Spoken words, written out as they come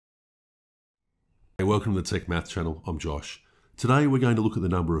Hey, welcome to the Tech Math channel. I'm Josh. Today we're going to look at the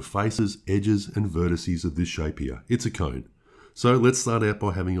number of faces, edges and vertices of this shape here. It's a cone. So let's start out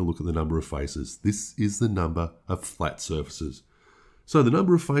by having a look at the number of faces. This is the number of flat surfaces. So the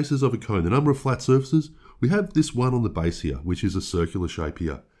number of faces of a cone, the number of flat surfaces, we have this one on the base here, which is a circular shape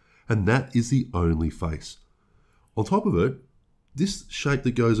here. And that is the only face. On top of it, this shape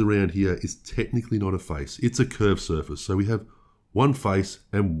that goes around here is technically not a face. It's a curved surface. So we have one face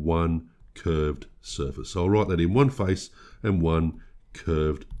and one curved surface. So I'll write that in, one face and one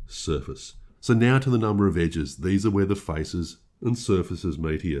curved surface. So now to the number of edges. These are where the faces and surfaces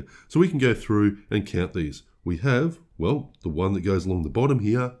meet here. So we can go through and count these. We have, well, the one that goes along the bottom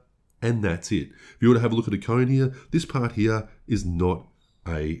here, and that's it. If you were to have a look at a cone here, this part here is not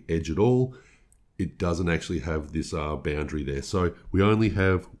an edge at all. It doesn't actually have this boundary there. So we only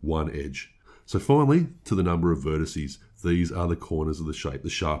have one edge. So finally, to the number of vertices. These are the corners of the shape, the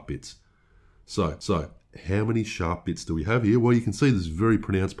sharp bits. So how many sharp bits do we have here? Well, you can see this very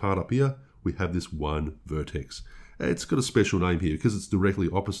pronounced part up here. We have this one vertex. It's got a special name here because it's directly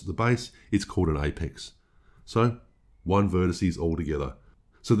opposite the base. It's called an apex. So one vertices altogether.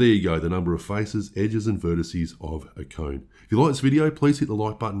 So there you go, the number of faces, edges and vertices of a cone. If you like this video, please hit the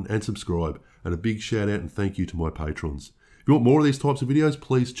like button and subscribe. And a big shout out and thank you to my patrons. If you want more of these types of videos,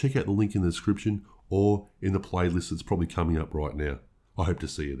 please check out the link in the description or in the playlist that's probably coming up right now. I hope to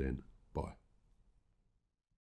see you then.